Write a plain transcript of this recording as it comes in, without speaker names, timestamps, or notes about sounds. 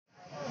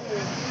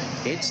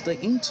It's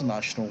the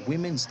International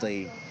Women's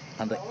Day,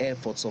 and the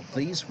efforts of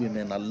these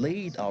women are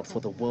laid out for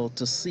the world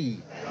to see.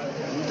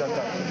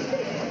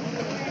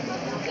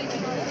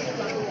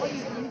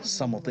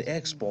 Some of the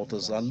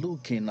exporters are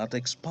looking at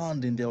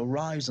expanding their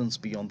horizons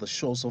beyond the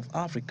shores of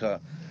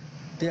Africa.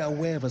 They are,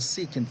 however,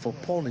 seeking for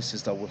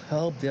policies that will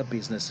help their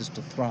businesses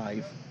to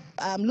thrive.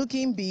 I'm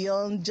looking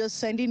beyond just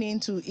sending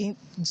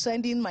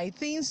my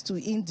things to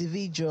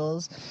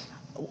individuals.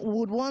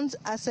 Would want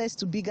access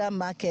to bigger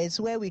markets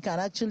where we can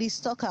actually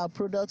stock our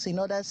products in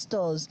other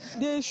stores.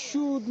 They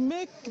should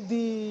make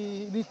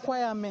the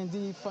requirement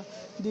to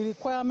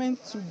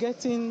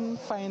getting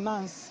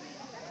finance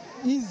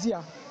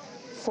easier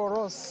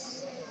for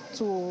us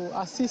to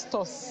assist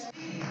us.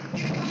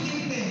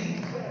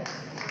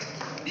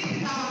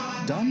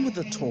 Done with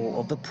the tour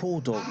of the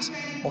product,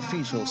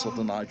 officials of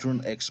the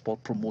Nigerian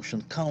Export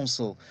Promotion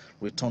Council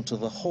returned to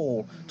the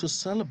hall to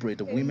celebrate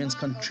the women's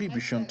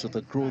contribution to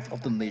the growth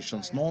of the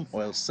nation's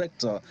non-oil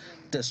sector,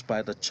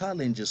 despite the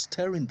challenges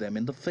staring them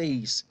in the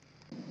face.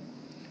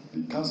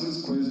 The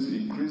Council's quest to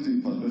increase the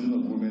participation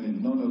of women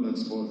in non-oil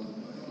export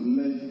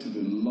led to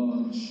the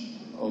launch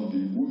of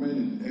the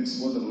Women in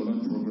Export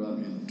Development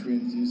Program in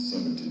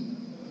 2017.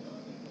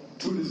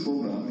 Through this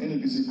program,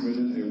 NEPC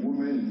created a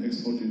Women in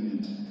Export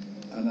unit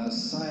and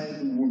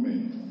assigned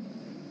women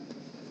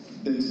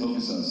desk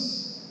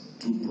officers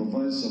to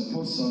provide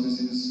support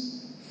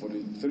services for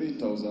the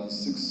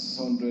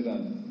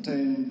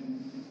 3,610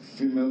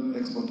 female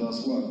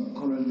exporters who are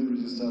currently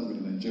registered with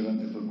the Nigerian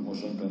Export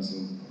Promotion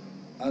Council,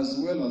 as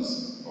well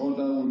as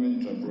other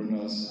women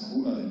entrepreneurs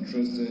who are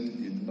interested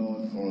in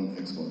non-oil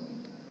export.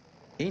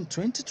 In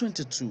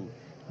 2022,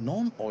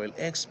 non-oil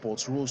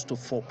exports rose to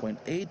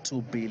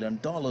 $4.82 billion,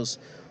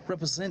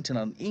 representing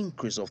an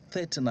increase of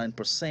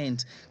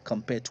 39%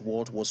 compared to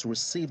what was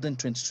received in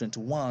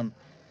 2021.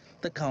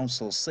 The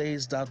council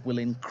says that will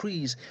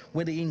increase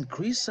with the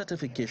increased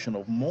certification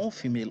of more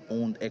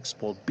female-owned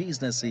export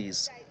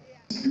businesses.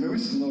 You may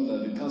wish to know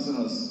that the council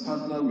has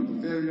partnered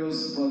with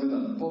various private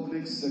and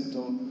public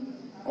sector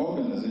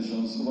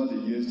organizations over the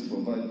years to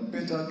provide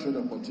better trade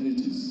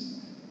opportunities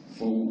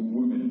for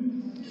women.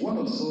 One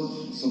of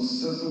such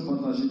successful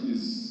partnerships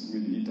is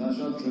with the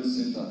International Trade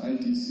Center,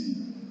 ITC,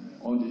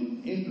 on the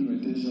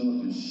implementation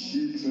of the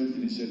She Trade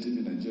Initiative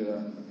in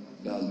Nigeria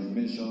that has been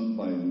mentioned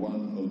by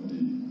one of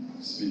the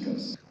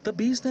speakers. The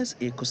business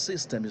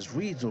ecosystem is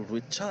riddled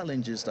with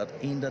challenges that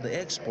hinder the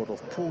export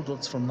of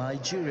products from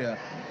Nigeria.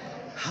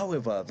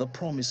 However, the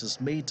promises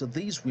made to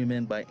these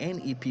women by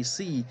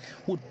NEPC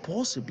would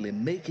possibly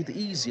make it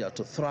easier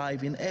to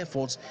thrive in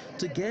efforts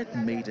to get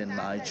made in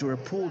Nigeria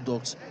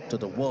products to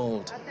the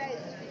world.